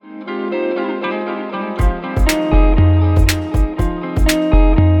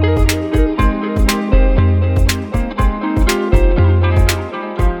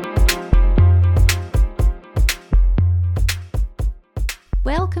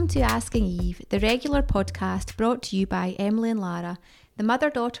Welcome to Asking Eve, the regular podcast brought to you by Emily and Lara, the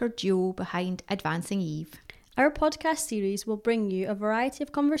mother-daughter duo behind Advancing Eve. Our podcast series will bring you a variety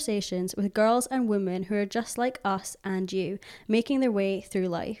of conversations with girls and women who are just like us and you, making their way through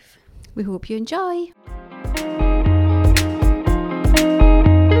life. We hope you enjoy.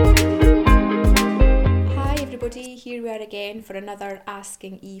 Hi everybody, here we are again for another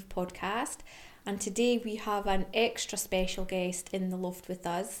Asking Eve podcast. And today we have an extra special guest in the loft with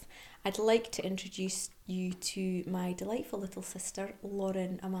us. I'd like to introduce you to my delightful little sister,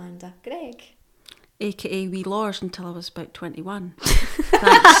 Lauren Amanda Gregg. AKA Wee Lars until I was about 21.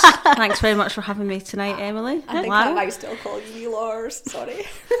 Thanks very much for having me tonight, Emily. I think Lara? I might still call you Wee Lars, sorry.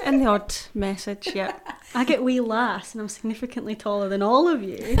 In the odd message, yeah. I get wee lass and I'm significantly taller than all of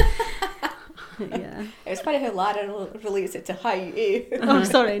you. Yeah. It was funny how Lara relates it to height, eh? Oh,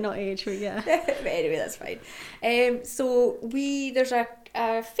 sorry, not age, but yeah. But anyway, that's fine. So there's a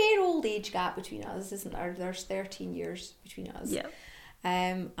fair old age gap between us, isn't there? There's 13 years between us. Yeah.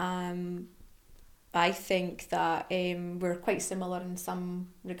 I think that we're quite similar in some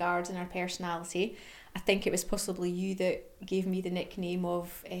regards in our personality. I think it was possibly you that gave me the nickname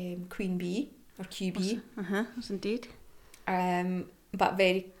of Queen Bee, or QB. Was indeed. But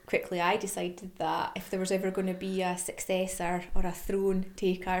very quickly I decided that if there was ever going to be a successor or a throne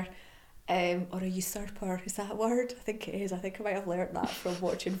taker or a usurper, is that a word? I think it is. I think I might have learnt that from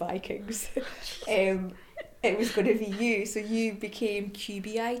watching Vikings. It was going to be you. So you became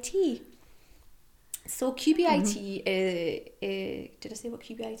QBIT. So QBIT, did I say what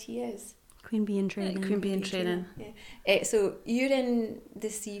QBIT is? Queen Bee in Training. Queen Bee in Training. Yeah. So you're in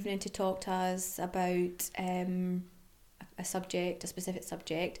this evening to talk to us about a specific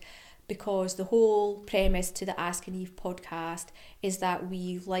subject, because the whole premise to the Asking Eve podcast is that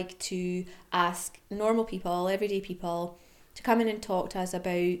we like to ask normal people, everyday people, to come in and talk to us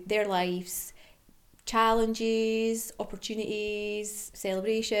about their lives, challenges, opportunities,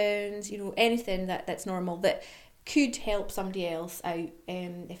 celebrations, anything that's normal that could help somebody else out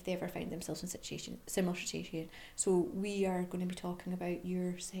if they ever find themselves in a similar situation. So we are going to be talking about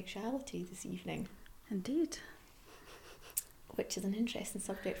your sexuality this evening. Indeed. Which is an interesting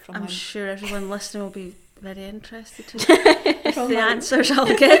subject I'm sure everyone listening will be very interested to the answers I'll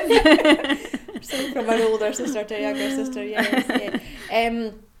give. So from an older sister to a younger sister, yes.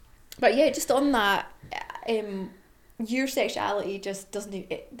 Yeah. But yeah, just on that, your sexuality just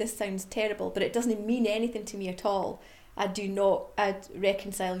doesn't, this sounds terrible, but it doesn't mean anything to me at all. I'd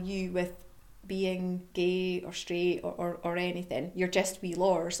reconcile you with being gay or straight or anything. You're just Wee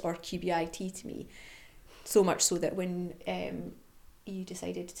Lars or QBIT to me. So much so that when you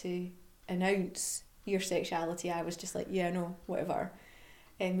decided to announce your sexuality, I was just like, yeah, no, whatever.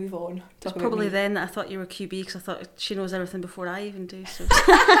 Move on. It's probably then that I thought you were QB, because I thought she knows everything before I even do. So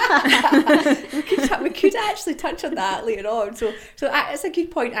we could actually touch on that later on. So it's a good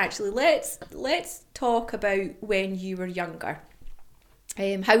point actually. Let's talk about when you were younger.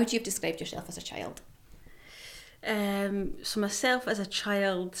 How would you have described yourself as a child? So myself as a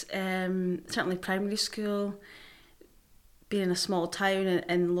child, certainly primary school, being in a small town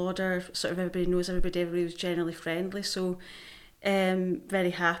in Lauder, sort of everybody knows everybody was generally friendly, so very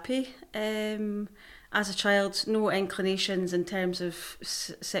happy. As a child, no inclinations in terms of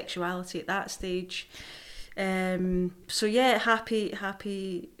sexuality at that stage. So yeah, happy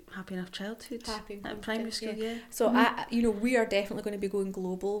enough childhood. At primary school, yeah. So we are definitely going to be going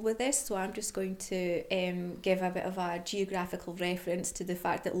global with this. So I'm just going to give a bit of a geographical reference to the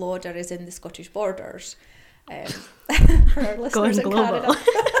fact that Lauder is in the Scottish borders. For our listeners in Canada.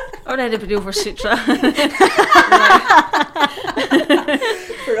 Or anybody over Sutra.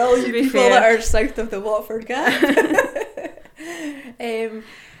 For all you people that are south of the Watford Gap.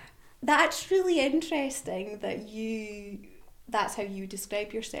 That's really interesting that that's how you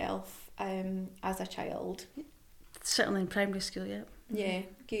describe yourself as a child. Certainly in primary school, yeah. Yeah,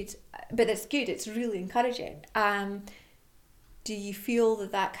 good. But it's good, it's really encouraging. Do you feel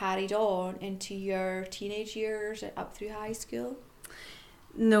that carried on into your teenage years up through high school?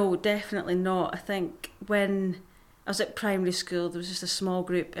 No, definitely not. I think when I was at primary school, there was just a small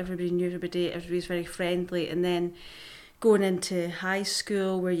group, everybody knew everybody, everybody was very friendly, and then going into high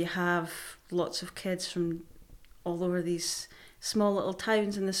school where you have lots of kids from all over these small little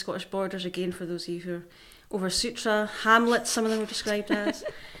towns in the Scottish borders, again for those of you who are over Sutra, Hamlet, some of them were described as.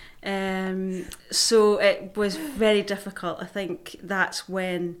 So it was very difficult. I think that's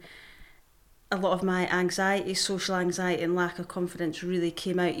when a lot of my anxiety, social anxiety and lack of confidence really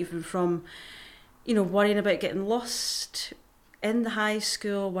came out, even from, worrying about getting lost in the high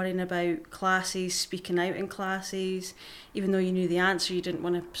school, worrying about classes, speaking out in classes, even though you knew the answer, you didn't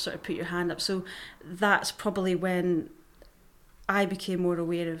want to sort of put your hand up. So that's probably when I became more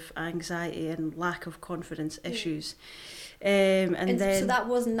aware of anxiety and lack of confidence issues. And then, so that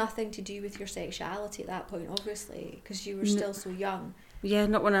was nothing to do with your sexuality at that point, obviously, because you were still so young. Yeah,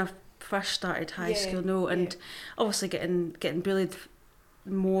 not when I first started high school, no. And obviously getting bullied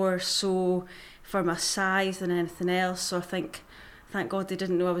more so for my size than anything else. So I think, thank God they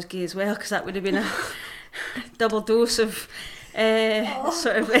didn't know I was gay as well, because that would have been a double dose of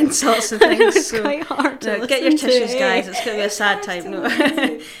sort of insults and things. It's so quite hard to get your listen tissues, to, guys. It's going to be a sad time.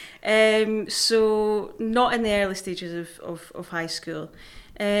 No. So not in the early stages of high school.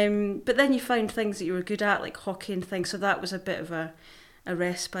 But then you found things that you were good at, like hockey and things. So that was a bit of a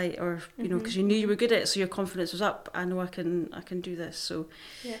respite, or you know, because you knew you were good at it, so your confidence was up. I know I can do this. So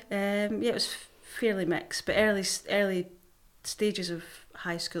it was fairly mixed. But early stages of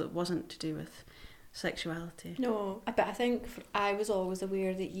high school, it wasn't to do with sexuality. No, but I think I was always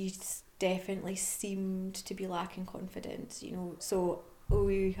aware that you definitely seemed to be lacking confidence, you know. So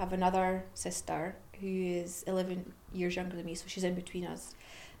we have another sister who is 11 years younger than me, so she's in between us,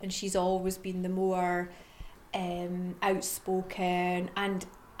 and she's always been the more outspoken, and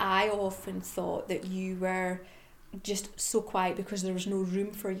I often thought that you were just so quiet because there was no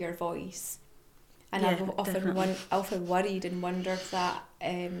room for your voice. And I've often worried and wondered that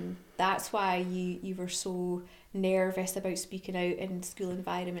that's why you were so nervous about speaking out in school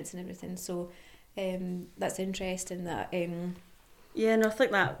environments and everything. So that's interesting that... Yeah, no, I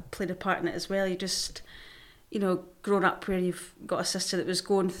think that played a part in it as well. You just, you know, growing up where you've got a sister that was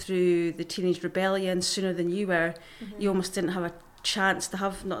going through the teenage rebellion sooner than you were, you almost didn't have a chance to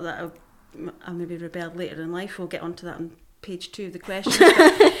have, not that I maybe rebelled later in life, we'll get onto that on page 2 of the questions.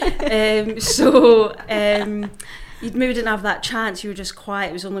 You maybe didn't have that chance. You were just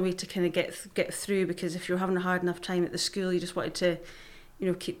quiet. It was the only way to kind of get through, because if you're having a hard enough time at the school, you just wanted to, you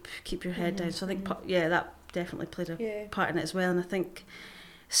know, keep your head down. So I think that definitely played a part in it as well. And I think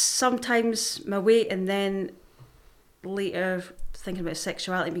sometimes my weight, and then later thinking about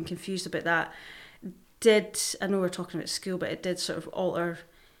sexuality, being confused about that, I know we're talking about school, but it did sort of alter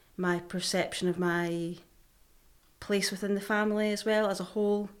my perception of my place within the family as well as a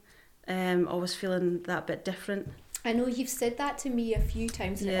whole. Always feeling that bit different. I know you've said that to me a few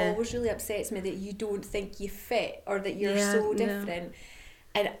times, and it always really upsets me that you don't think you fit, or that you're so different.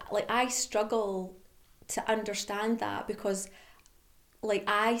 And like, I struggle to understand that, because like,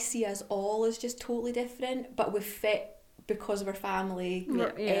 I see us all as just totally different, but we fit because of our family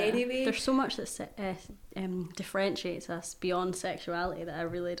anyway. There's so much that differentiates us beyond sexuality that I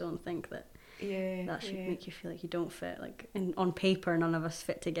really don't think that should make you feel like you don't fit. Like, on paper, none of us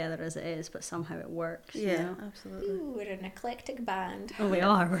fit together as it is, but somehow it works. Yeah, you know? absolutely. Ooh, we're an eclectic band. Oh, we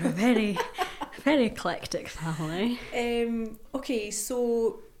are. We're a very, very eclectic family. Okay,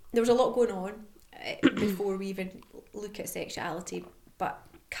 so there was a lot going on before we even look at sexuality, but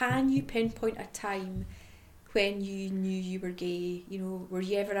can you pinpoint a time when you knew you were gay? You know, were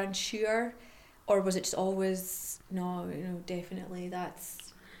you ever unsure, or was it just always, no, you know, definitely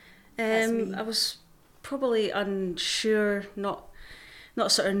that's me? I was probably unsure, not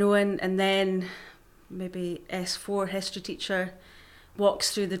sort of knowing, and then maybe S4 history teacher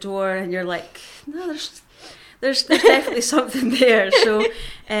walks through the door and you're like, no, there's definitely something there. So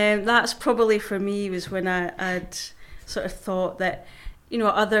that's probably for me was when I'd sort of thought that, you know,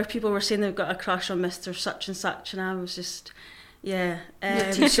 other people were saying they've got a crush on Mr. Such and Such, and I was just, your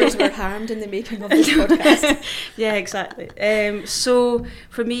teachers were harmed in the making of this podcast. Yeah, exactly. So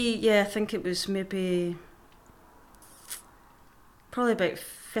for me, I think it was maybe probably about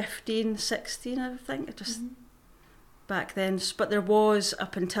 15, 16, I think, just back then. But there was,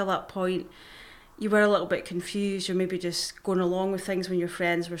 up until that point, you were a little bit confused. You're maybe just going along with things when your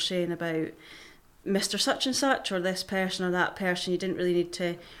friends were saying about Mr. Such and Such, or this person or that person. You didn't really need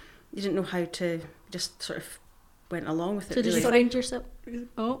to, you didn't know how to, just sort of went along with it. So did you find yourself?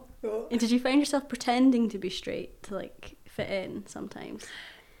 Did you find yourself pretending to be straight to like fit in sometimes?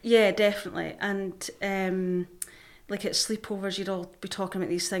 Yeah, definitely. And like at sleepovers, you'd all be talking about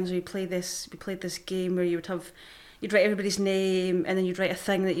these things. Where we played this game where you'd write everybody's name, and then you'd write a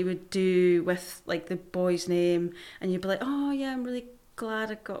thing that you would do with like the boy's name, and you'd be like, oh yeah, I'm really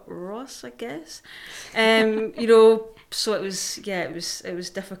glad I got Ross, I guess. You know, so it was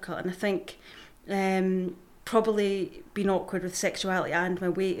difficult, and I think probably been awkward with sexuality and my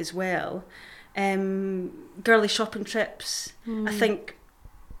weight as well. Girly shopping trips, I think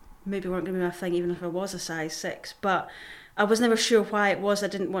maybe weren't going to be my thing, even if I was a size 6, but I was never sure why it was I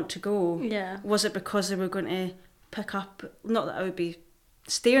didn't want to go. Yeah. Was it because they were going to pick up, not that I would be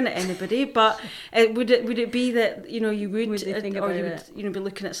staring at anybody, but would it be that, you know, you would or you would, you know, be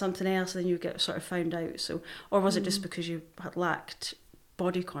looking at something else and then you get sort of found out? So, or was it just because you had lacked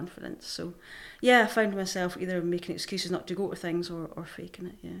body confidence? So yeah, I found myself either making excuses not to go to things or faking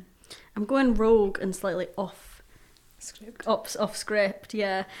it. Yeah, I'm going rogue and slightly off script.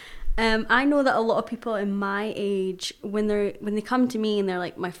 Yeah. I know that a lot of people in my age, when they come to me and they're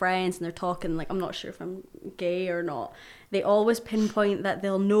like my friends and they're talking, like, I'm not sure if I'm gay or not, they always pinpoint that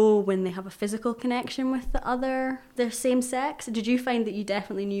they'll know when they have a physical connection with their same sex. Did you find that you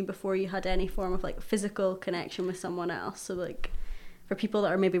definitely knew before you had any form of like physical connection with someone else? So like for people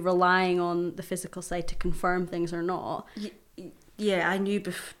that are maybe relying on the physical side to confirm things or not. Yeah, I knew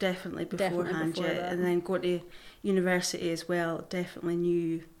definitely beforehand, before yeah. that. And then going to university as well, definitely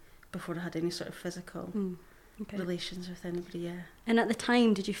knew before I had any sort of physical relations with anybody, yeah. And at the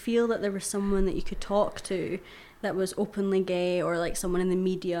time, did you feel that there was someone that you could talk to that was openly gay, or like someone in the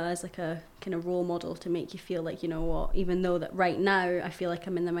media as like a kind of role model to make you feel like, you know what, even though that right now I feel like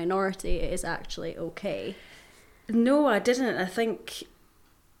I'm in the minority, it is actually okay? No, I didn't. I think,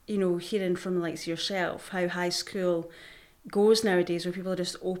 you know, hearing from like yourself how high school goes nowadays, where people are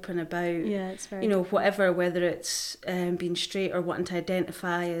just open about, it's very, you know, whatever, whether it's being straight or wanting to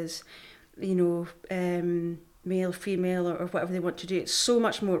identify as, you know, male, female, or whatever they want to do. It's so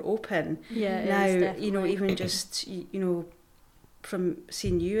much more open now, you know, even just, you know, from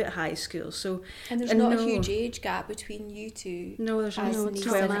seeing you at high school. So, and there's not a huge age gap between you two. No, there's as no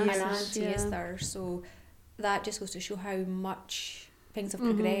 12 and years. Auntie, is there? So that just goes to show how much things have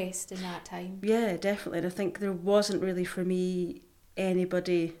progressed in that time. Yeah, definitely. And I think there wasn't really for me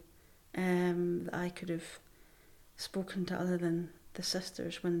anybody that I could have spoken to other than the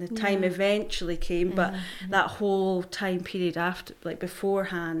sisters when the time eventually came. But that whole time period after, like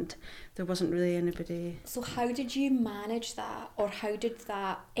beforehand, there wasn't really anybody. So how did you manage that, or how did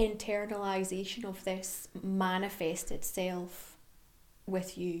that internalisation of this manifest itself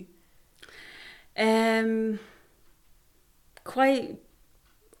with you? Quite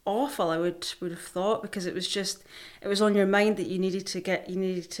awful, I would have thought, because it was on your mind that you needed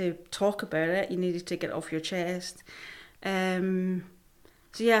to talk about it, you needed to get it off your chest. So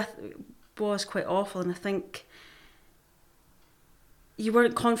yeah, it was quite awful, and I think you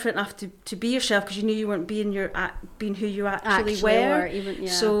weren't confident enough to be yourself because you knew you weren't being who you actually were. Even,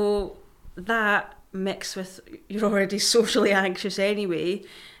 yeah. So that mixed with you're already socially anxious anyway,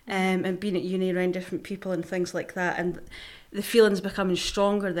 and being at uni around different people and things like that, and the feelings becoming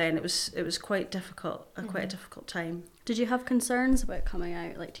stronger. Then it was quite difficult, quite a difficult time. Did you have concerns about coming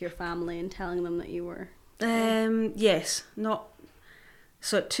out, like, to your family and telling them that you were? Yes, not.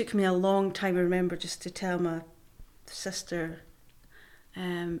 So it took me a long time, I remember, just to tell my sister,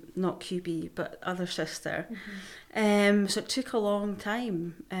 not QB, but other sister. So it took a long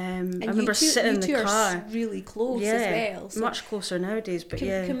time. And I remember sitting in the car. Are really close as well. So much closer nowadays. But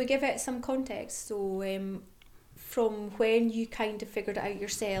can we give it some context? So from when you kind of figured it out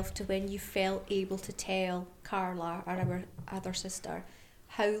yourself to when you felt able to tell Carla, or our other sister,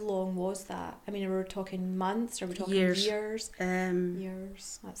 how long was that? I mean, are we talking months, or are we talking years? Years.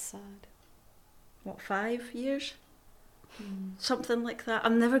 That's sad. What, 5 years? Something like that.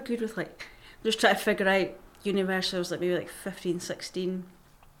 I'm never good with, like, just trying to figure out university. I was like maybe like 15, 16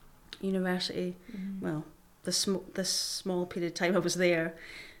 university. Well, this small period of time I was there.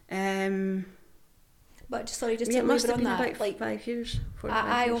 But just to leave it on that, about like 5 years.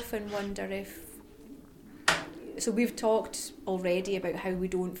 I often wonder if. So we've talked already about how we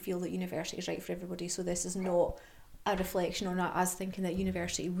don't feel that university is right for everybody. So this is not a reflection on us thinking that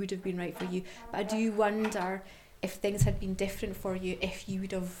university would have been right for you. But I do wonder if things had been different for you, if you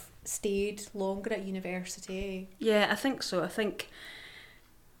would have stayed longer at university. Yeah, I think so. I think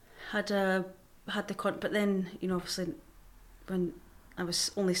but then, you know, obviously when I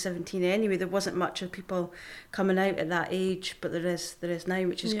was only 17 anyway, there wasn't much of people coming out at that age, but there is now,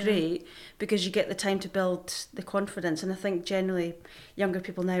 which is great, because you get the time to build the confidence. And I think generally younger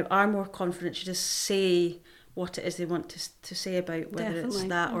people now are more confident to just say what it is they want to say about, whether it's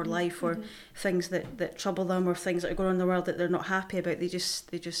that or life, or things that trouble them, or things that are going on in the world that they're not happy about. They just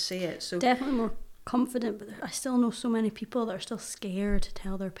say it. So definitely more confident, but I still know so many people that are still scared to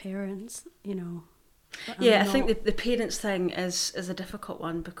tell their parents, you know. Yeah, I think the parents thing is a difficult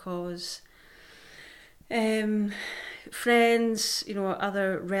one, because friends, you know,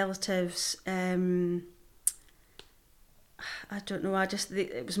 other relatives, I don't know,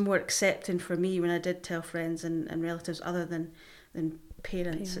 it was more accepting for me when I did tell friends and relatives other than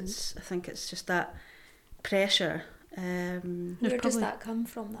parents. I think it's just that pressure. Where does that come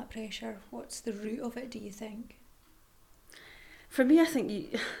from, that pressure? What's the root of it, do you think? For me, I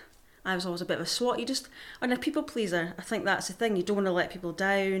think I was always a bit of a swot. I'm a people pleaser. I think that's the thing. You don't want to let people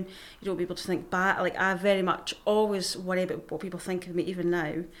down. You don't want people to think bad. Like, I very much always worry about what people think of me, even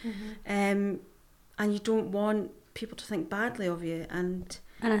now. And you don't want people to think badly of you. And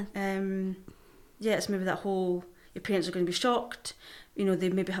it's maybe that whole, your parents are going to be shocked. You know, they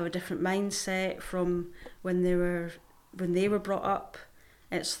maybe have a different mindset from when they were brought up.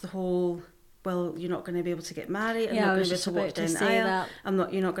 It's the whole, well, you're not going to be able to get married. I'm not going to be able to walk down the aisle.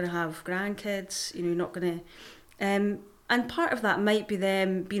 You're not going to have grandkids. You know, you're not going to. And part of that might be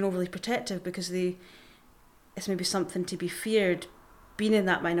them being overly protective because it's maybe something to be feared, being in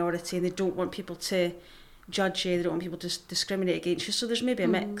that minority, and they don't want people to judge you. They don't want people to discriminate against you. So there's maybe a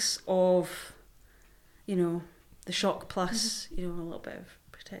mix of, you know, the shock plus, you know, a little bit of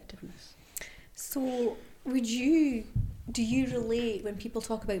protectiveness. So do you relate, when people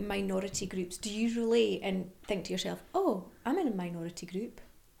talk about minority groups, do you relate and think to yourself, oh, I'm in a minority group?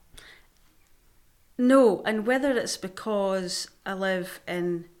 No, and whether it's because I live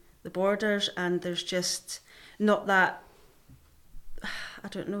in the borders and there's just not that, I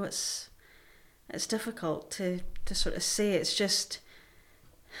don't know, it's difficult to sort of say. It's just,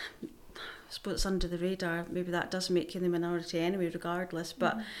 I suppose it's under the radar. Maybe that does make you in the minority anyway, regardless.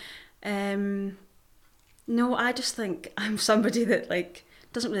 But no, I just think I'm somebody that like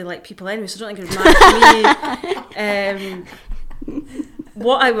doesn't really like people anyway, so I don't think it would matter to me.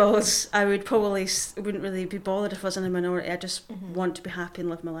 What I would probably wouldn't really be bothered if I was in a minority. I just want to be happy and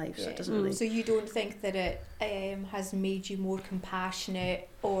live my life. So it doesn't really. So you don't think that it has made you more compassionate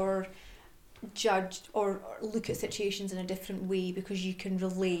or judge or look at situations in a different way because you can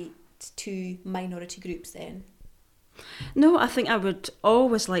relate to minority groups then? No, I think I would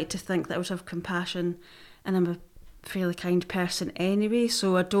always like to think that I would have compassion, and I'm a fairly kind person anyway,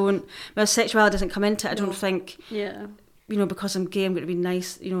 so my sexuality doesn't come into it. I don't think, you know, because I'm gay I'm going to be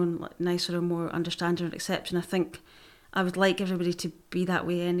nice, you know, and nicer or more understanding and accepting. I think I would like everybody to be that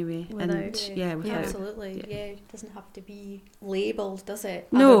way anyway. Without. Yeah, absolutely. Yeah, it doesn't have to be labelled, does it?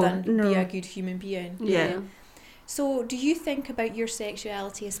 No, other than be a good human being. Yeah. So do you think about your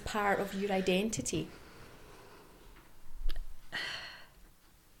sexuality as part of your identity?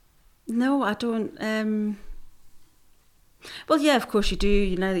 No, I don't. Well, yeah, of course you do.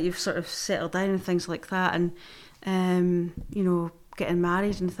 You know, that you've sort of settled down and things like that, and you know, getting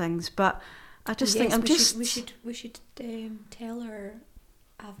married and things. But I just think we should tell our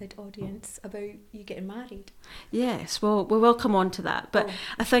avid audience about you getting married. Yes, well, we will come on to that. But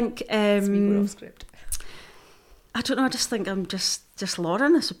I think we're off script. I don't know. I just think I'm just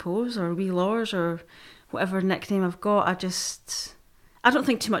Lauren, I suppose, or Wee Lors, or whatever nickname I've got. I don't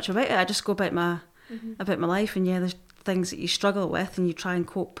think too much about it. I just go about my life, and there's things that you struggle with, and you try and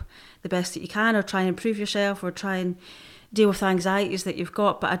cope the best that you can, or try and improve yourself, or try and deal with the anxieties that you've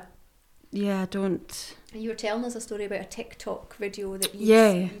got. But I don't. You were telling us a story about a TikTok video that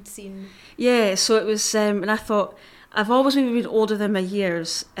you'd seen. Yeah, so it was, and I thought, I've always maybe been older than my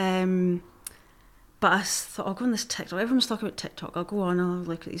years, but I thought, I'll go on this TikTok. Everyone's talking about TikTok. I'll go on, I'll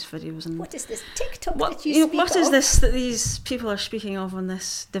look at these videos. And what is this TikTok that you speak what of? Is this that these people are speaking of on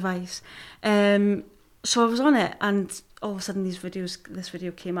this device? So I was on it, and all of a sudden this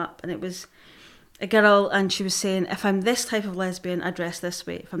video came up, and it was a girl, and she was saying, if I'm this type of lesbian, I dress this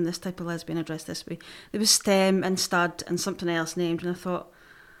way. If I'm this type of lesbian, I dress this way. There was STEM and stud and something else named, and I thought,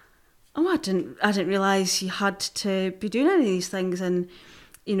 I didn't realise you had to be doing any of these things, and,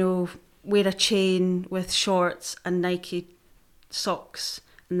 you know, wear a chain with shorts and Nike socks,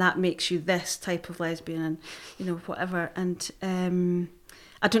 and that makes you this type of lesbian, and, you know, whatever. And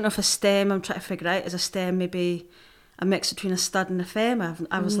I don't know if a STEM, I'm trying to figure out, is a STEM maybe a mix between a stud and a femme.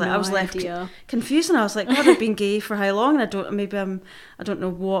 I was left confused, and I was like, God, I've been gay for how long? And I don't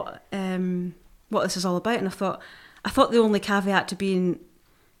know what this is all about. And I thought the only caveat to being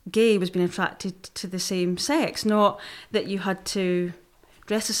gay was being attracted to the same sex, not that you had to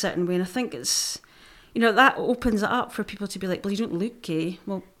dress a certain way. And I think it's, you know, that opens it up for people to be like, well, you don't look gay.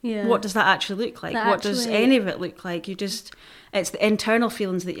 Well, what does that actually look like? Does any of it look like? It's the internal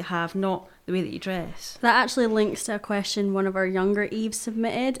feelings that you have, not the way that you dress. That actually links to a question one of our younger Eves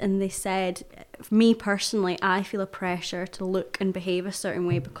submitted, and they said, me personally, I feel a pressure to look and behave a certain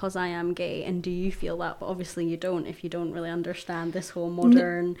way because I am gay, and do you feel that? But obviously you don't, if you don't really understand this whole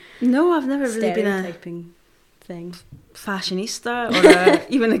modern No, I've never really been a thing. Fashionista, or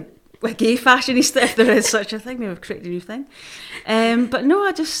even a gay fashionista, if there is such a thing. Maybe I've created a new thing. But no,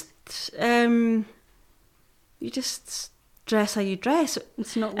 I just you just dress how you dress.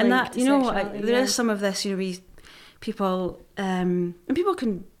 It's not and linked that, you know, sexuality, there is some of this, you know, people and people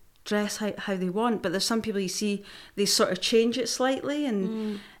can dress how they want, but there's some people you see, they sort of change it slightly,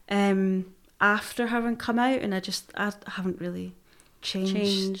 and after having come out, and I haven't really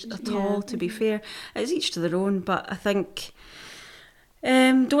changed at all, to be fair. It's each to their own, but I think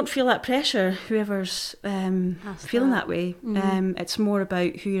don't feel that pressure, whoever's feeling that way. It's more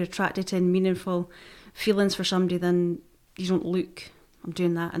about who you're attracted to and meaningful feelings for somebody than you don't look. I'm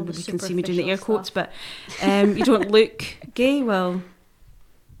doing that, and nobody can see me doing the air quotes, but you don't look gay, well,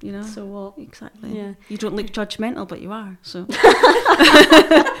 you know. So what? Exactly. Yeah. You don't look judgmental, but you are, so.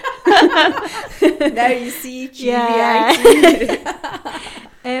 Now you see QVIT.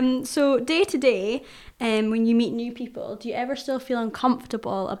 So day to day, when you meet new people, do you ever still feel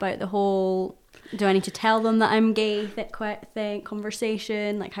uncomfortable about the whole, do I need to tell them that I'm gay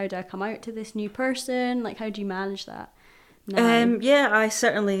conversation? Like, how do I come out to this new person? Like, how do you manage that? I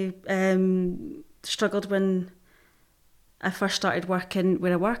certainly struggled when I first started working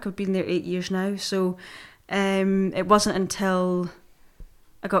where I work. I've been there 8 years now, so it wasn't until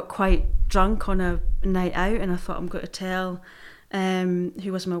I got quite drunk on a night out and I thought, I'm going to tell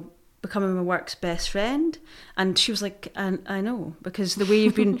who was becoming my work's best friend, and she was like, I know, because the way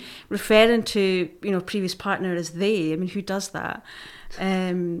you've been referring to, you know, previous partner as they, I mean, who does that?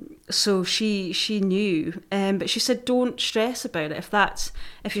 So she knew, but she said, don't stress about it.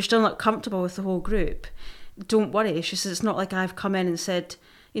 If you're still not comfortable with the whole group, don't worry. She says, it's not like I've come in and said,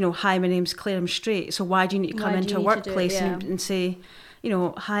 you know, hi, my name's Claire, I'm straight, so why do you need to come into a workplace and say, you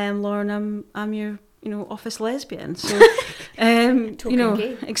know, hi, I'm Lauren, I'm your, you know, office lesbian. So, you know,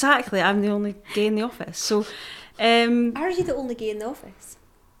 gay. Exactly, I'm the only gay in the office. So, are you the only gay in the office?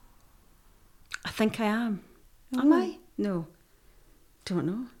 I think I am. Am I? No, don't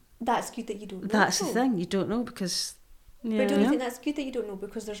know. That's good that you don't know. That's the thing, you don't know, because. But don't you think that's good that you don't know,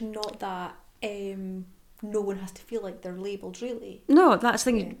 because there's not that. No one has to feel like they're labelled, really. No, that's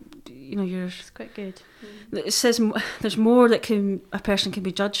the thing. You know, it's quite good. It says there's more that a person can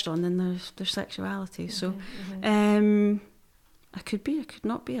be judged on than their sexuality. So, I could be, I could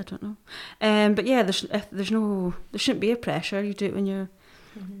not be, I don't know. But yeah, there shouldn't be a pressure. You do it when you're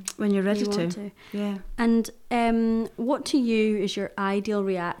ready to. Yeah. And what to you is your ideal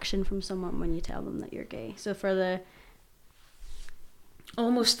reaction from someone when you tell them that you're gay? So for the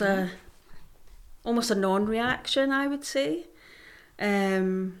almost a non-reaction, I would say.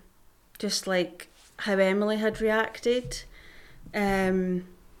 Just like how Emily had reacted.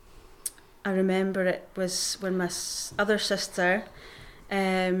 I remember it was when my other sister,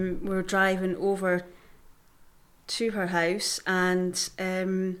 we were driving over to her house, and I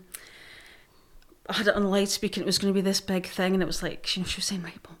had it on loudspeaker, and it was going to be this big thing, and it was like, she was saying,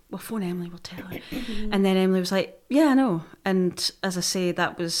 right, we'll phone Emily, we'll tell her. And then Emily was like, yeah, I know. And as I say,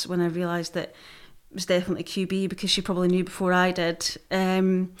 that was when I realised that it was definitely QB, because she probably knew before I did. So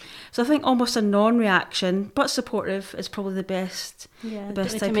I think almost a non-reaction, but supportive, is probably the best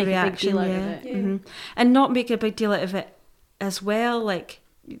type of reaction. And not make a big deal out of it as well. Like,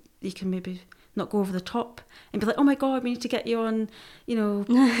 you can maybe not go over the top and be like, oh my God, we need to get you on, you know,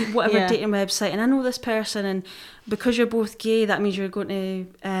 whatever dating website, and I know this person, and because you're both gay, that means you're going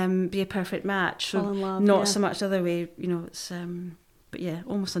to be a perfect match. So fall in love, not so much the other way, you know. It's but yeah,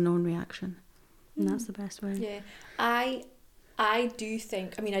 almost a non-reaction. And that's the best way. Yeah, I do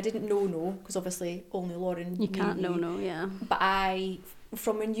think, I mean, I didn't know, because obviously only Lauren you can't know, yeah. But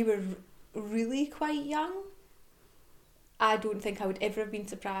from when you were really quite young, I don't think I would ever have been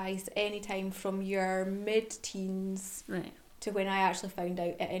surprised any time from your mid-teens to when I actually found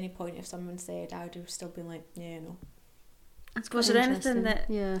out at any point. If someone said, I would have still been like, yeah, no. Was there anything that...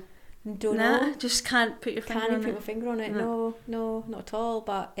 Yeah. Don't know. Just can't put your finger on it. Can't put my finger on it. No, not at all.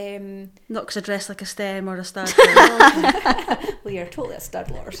 But not because I dress like a STEM or a stud. Well, you're totally a stud,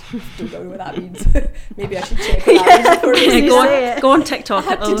 Lars. Don't know what that means. Maybe I should check what that means. Go on TikTok. I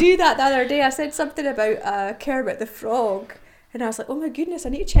had to do that the other day. I said something about Kermit the Frog, and I was like, oh my goodness, I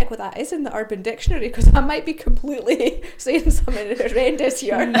need to check what that is in the Urban Dictionary, because I might be completely saying something horrendous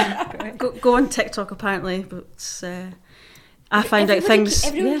here. Go on TikTok, apparently, but I find out things.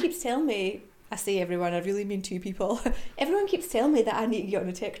 Everyone keeps telling me. I say everyone, I really mean two people. Everyone keeps telling me that I need to get on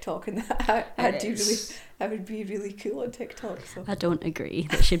a TikTok, and that I would be really cool on TikTok. So. I don't agree.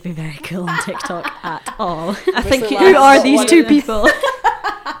 That should be very cool on TikTok at all. I think who are these two people?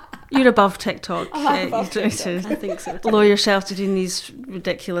 You're above TikTok. I think so. Lower yourself to doing these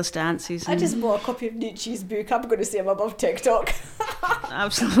ridiculous dances. I just bought a copy of Nietzsche's book. I'm going to say I'm above TikTok.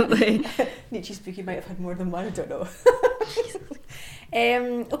 Absolutely. Nietzsche's book, he might have had more than one, I don't know.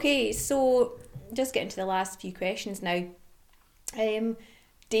 Okay, so just getting to the last few questions now.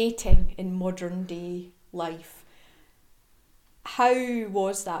 Dating in modern day life. how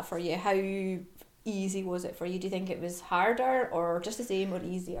was that for you? How easy was it for you? Do you think it was harder or just the same or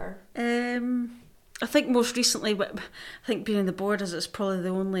easier? I think most recently, I think being on the board is probably the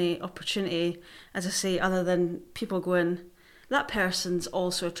only opportunity, as I say, other than people going, that person's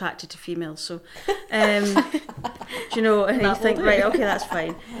also attracted to females. So, and you think, right, okay, that's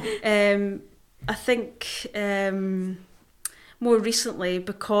fine. I think more recently,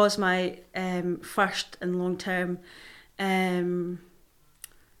 because my first and long-term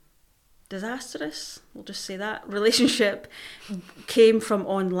disastrous, we'll just say that, relationship came from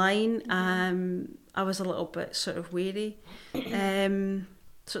online, I was a little bit sort of wary.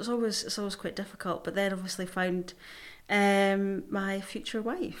 So it's always quite difficult. But then obviously found my future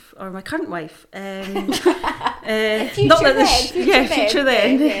wife, or my current wife. Future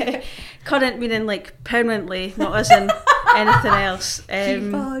then. Current meaning like permanently, not as in anything else.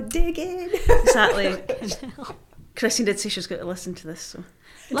 Keep on digging. Exactly. Christine did say she was going to listen to this, so.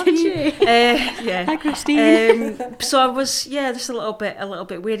 Love you. Yeah. Hi, Christine. So I was, just a little bit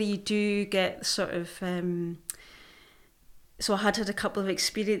where you do get sort of. So I had a couple of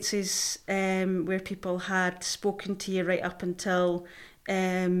experiences where people had spoken to you right up until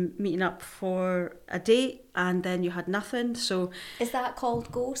meeting up for a date, and then you had nothing. So is that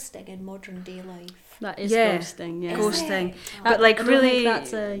called ghosting in modern day life? That is ghosting, yeah. Ghosting. But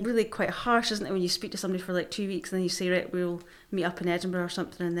really quite harsh, isn't it, when you speak to somebody for like 2 weeks and then you say, right, we'll meet up in Edinburgh or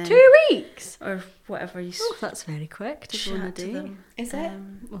something, and then 2 weeks? Or whatever you that's very quick to go on a date. Is it?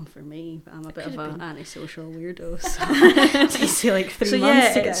 Well, for me, but I'm a bit of an antisocial weirdo, so you say like 3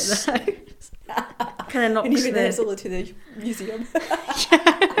 months to get out of the house. Kind of knocks and even then it's only to the museum.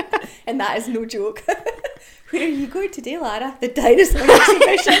 And that is no joke. Where are you going today, Lara? The dinosaur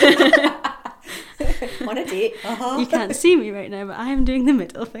exhibition. On a date. You can't see me right now, but I am doing the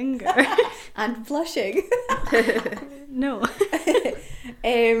middle finger. And blushing. No.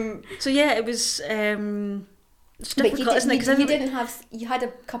 So yeah, it was it's difficult, isn't it? You had a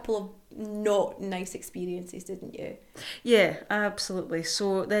couple of not nice experiences, didn't you? Yeah, absolutely.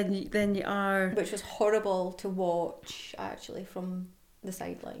 So then you are, which was horrible to watch actually from the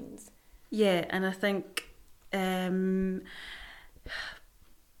sidelines. Yeah, and I think I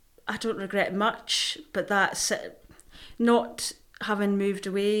don't regret much, but that's it. Not having moved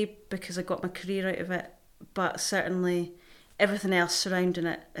away because I got my career out of it, but certainly everything else surrounding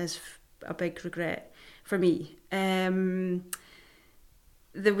it is a big regret for me.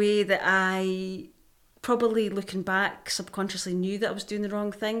 The way that I, probably looking back, subconsciously knew that I was doing the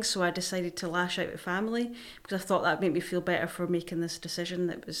wrong thing, so I decided to lash out at family because I thought that would make me feel better for making this decision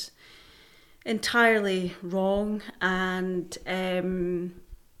that was entirely wrong. And I'm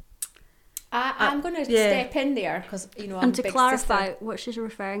going to step in there because I'm and to big clarify, sister. what she's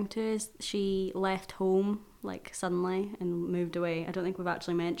referring to is she left home like suddenly and moved away. I don't think we've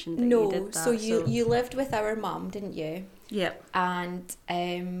actually mentioned that you did that. So you lived with our mum, didn't you? Yep. And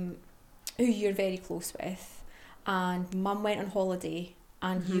who you're very close with, and mum went on holiday,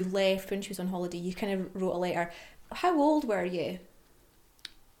 and you left when she was on holiday. You kind of wrote a letter. How old were you?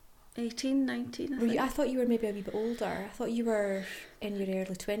 18, 19, I thought you were maybe a wee bit older. I thought you were in your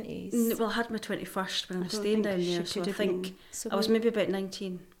early 20s. Well, I had my 21st when I was staying down there, so I think I was maybe about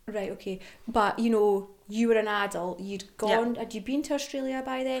 19. Right, okay. But, you were an adult. You'd gone, had you been to Australia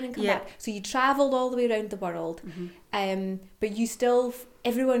by then and come back? So you travelled all the way around the world. But you still,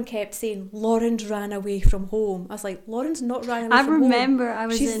 everyone kept saying, Lauren's ran away from home. I was like, Lauren's not ran away from home. I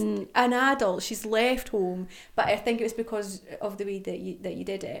remember She's an adult. She's left home. But I think it was because of the way that you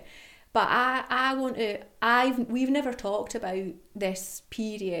did it. But we've never talked about this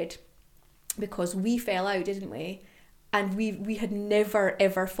period because we fell out, didn't we? And we had never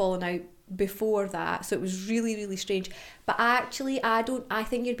ever fallen out before that, so it was really, really strange. But actually, I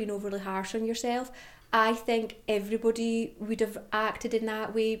think you're being overly harsh on yourself. I think everybody would have acted in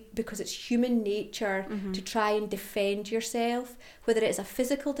that way because it's human nature to try and defend yourself, whether it's a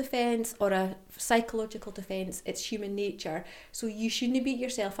physical defence or a psychological defence. It's human nature, so you shouldn't beat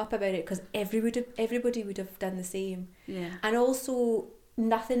yourself up about it because everybody would have done the same. Yeah. And also,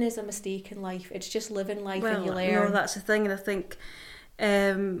 nothing is a mistake in life. It's just living life and you learn. No, that's the thing, and I think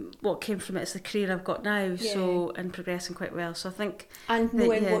what came from it is the career I've got now, and progressing quite well. So I think and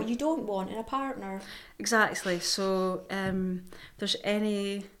knowing what you don't want in a partner. Exactly. So if there's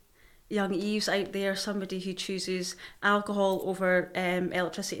any young Eves out there, somebody who chooses alcohol over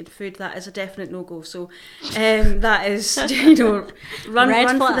electricity and food, that is a definite no-go. So that is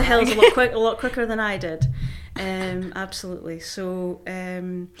run for the hills a lot quicker than I did. Absolutely. So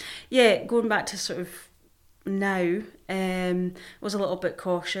going back to sort of now was a little bit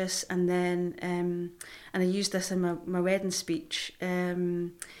cautious, and then and I used this in my wedding speech,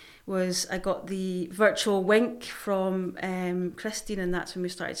 was I got the virtual wink from Christine, and that's when we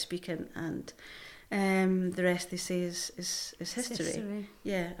started speaking, and the rest they say is history.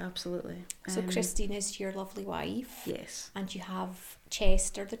 Yeah, absolutely. So Christine is your lovely wife. Yes. And you have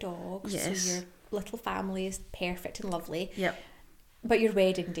Chester the dog. Yes. So your little family is perfect and lovely. Yep. But your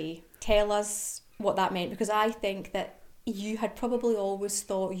wedding day, tell us what that meant, because I think that you had probably always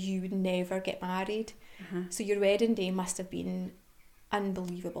thought you would never get married. Mm-hmm. So your wedding day must have been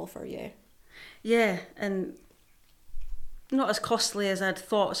unbelievable for you. Yeah, and not as costly as I'd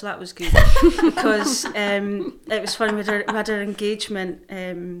thought, so that was good. Because it was fun. We had our engagement,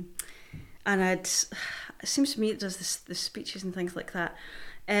 and it seems to me it does the speeches and things like that.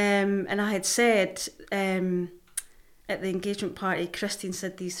 And I had said at the engagement party, Christine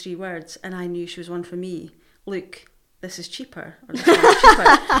said these 3 words, and I knew she was one for me. Look, this is cheaper, or this one's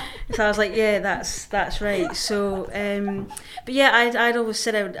cheaper. So I was like, yeah, that's right. So, but yeah, I'd always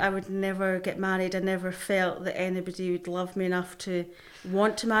said I would never get married. I never felt that anybody would love me enough to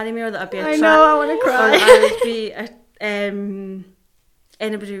want to marry me, or that I'd be attracted. I know, I want to cry. Or that I would be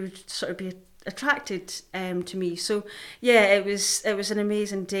anybody would sort of be attracted to me. So yeah, it was an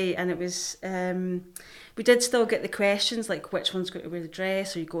amazing day, and it was. We did still get the questions like which one's going to wear the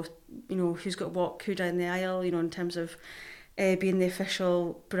dress, or you go, who's got to walk who down the aisle, in terms of being the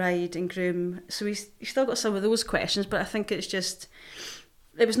official bride and groom. So we still got some of those questions, but I think it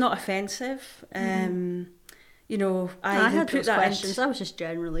was not offensive. I had put those that questions. I was just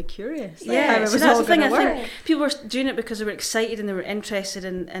generally curious. Yeah, so that's the thing. I think people were doing it because they were excited and they were interested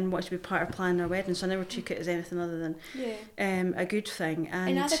and wanted to be part of planning our wedding. So I never took it as anything other than a good thing.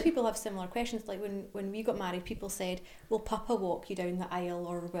 And other people have similar questions. Like when we got married, people said, "Will Papa walk you down the aisle,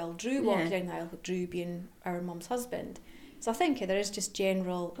 or will Drew walk you down the aisle?" With Drew being our mum's husband. So I think there is just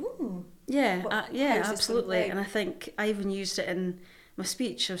general. Absolutely. And I think I even used it in my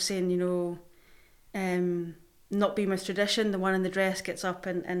speech of saying, not being with tradition, the one in the dress gets up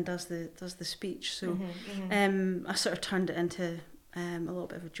and does the speech. So I sort of turned it into a little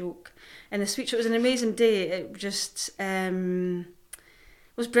bit of a joke. In the speech, it was an amazing day. It just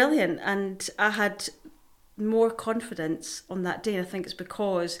was brilliant, and I had more confidence on that day. And I think it's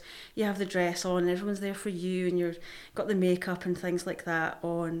because you have the dress on, and everyone's there for you, and you've got the makeup and things like that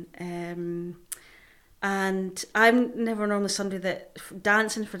on. And I'm never normally somebody that,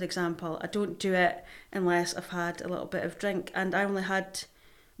 dancing for example, I don't do it unless I've had a little bit of drink, and I only had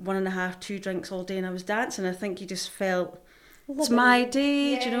 1.5, 2 drinks all day, and I was dancing. I think you just felt, it's my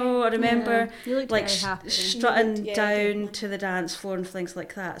day, I remember like strutting down to the dance floor and things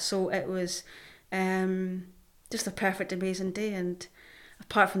like that. So it was just a perfect, amazing day, and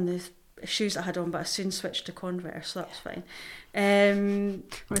apart from the shoes that I had on, but I soon switched to Converse, so that was fine.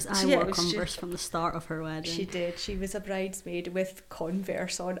 Whereas I wore Converse from the start of her wedding. She did. She was a bridesmaid with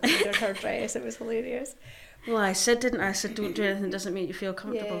Converse on under her dress. It was hilarious. Well, I said, didn't I? I said, don't do anything that doesn't make you feel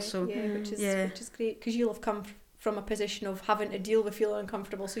comfortable. Which is great, because you'll have come from a position of having to deal with feeling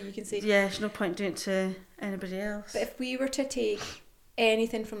uncomfortable, so you can say, yeah, there's no point doing it to anybody else. But if we were to take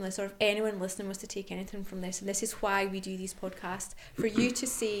anything from this, or if anyone listening was to take anything from this, and this is why we do these podcasts, for you to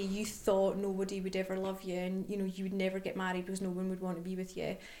say you thought nobody would ever love you, and you would never get married because no one would want to be with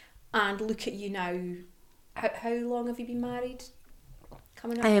you, and look at you now. How long have you been married?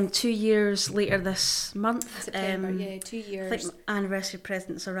 Coming up? I am 2 years later this month. September, 2 years. I think my anniversary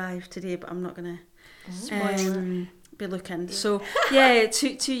presents arrived today, but I'm not going to be looking. Yeah. So, 2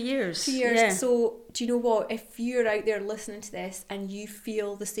 years. 2 years. Yeah. So, do you know what? If you're out there listening to this and you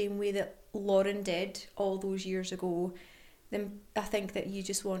feel the same way that Lauren did all those years ago, then I think that you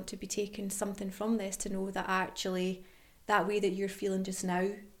just want to be taking something from this to know that actually that way that you're feeling just now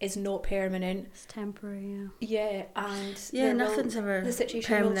is not permanent. It's temporary, yeah. And nothing's ever the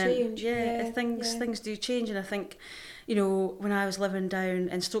situation permanent. will change. Things do change, and I think, when I was living down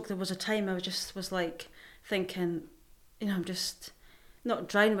in Stoke, there was a time I was like thinking, I'm just not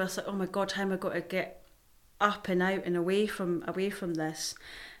drowning, but I was like, oh my God, how am I going to get up and out and away from this?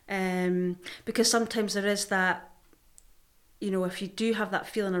 Because sometimes there is that, if you do have that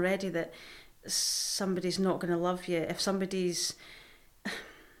feeling already that somebody's not going to love you, if somebody's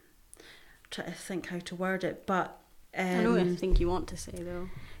trying to think how to word it, but I know what I think you want to say though.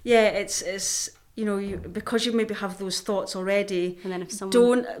 Yeah, it's because you maybe have those thoughts already, and then if someone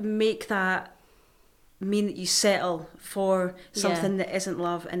don't make that mean that you settle for something that isn't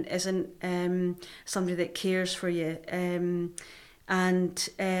love and isn't somebody that cares for you, and And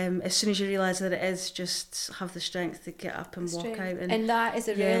as soon as you realise that it is, just have the strength to get up and walk out. And that is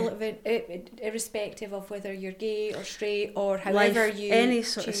irrelevant, irrespective of whether you're gay or straight or however life, you any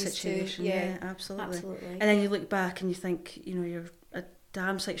sort of choose situation. To, yeah, absolutely. And then you look back and you think, you know, you're a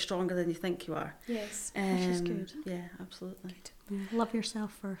damn sight stronger than you think you are. Yes, which is good. Yeah, absolutely. Good. Yeah. Love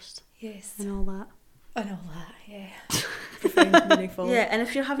yourself first. Yes. And all that. And all that, yeah. Profound, meaningful. Yeah, and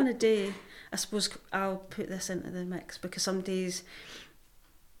if you're having a day, I suppose I'll put this into the mix, because some days,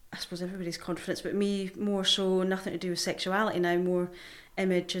 I suppose everybody's confidence, but me more so, nothing to do with sexuality now, more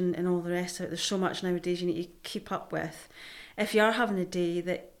image and all the rest of it. There's so much nowadays you need to keep up with. If you are having a day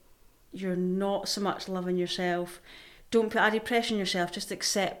that you're not so much loving yourself, don't put added pressure on yourself, just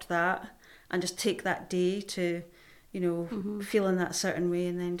accept that and just take that day to, you know, feeling that certain way,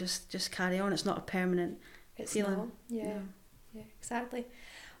 and then just carry on. It's not a permanent feeling. Not. Yeah, exactly.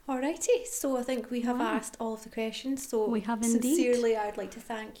 Alrighty, so I think we have asked all of the questions. So we have sincerely, I'd like to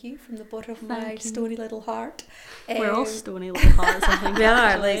thank you from the bottom of my stony little heart. We're all stony little hearts, I think. We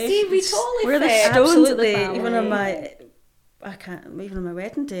are. Like, see, we totally we're fit. the stones absolutely. of the family. Even on my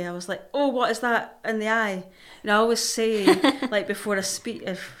wedding day, I was like, oh, what is that in the eye? And I always say, like, before a speech,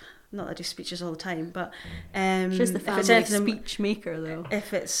 not that I do speeches all the time, but she's the family speech maker, though.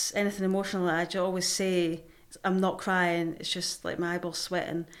 If it's anything emotional, I always say, I'm not crying, it's just like my eyeballs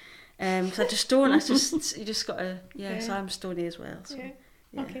sweating. So I just don't. You just got to, so I'm stony as well. So,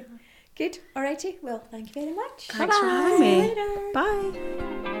 yeah. Okay, good. Alrighty, well, thank you very much. Thanks for having me.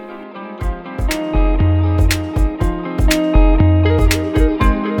 Bye.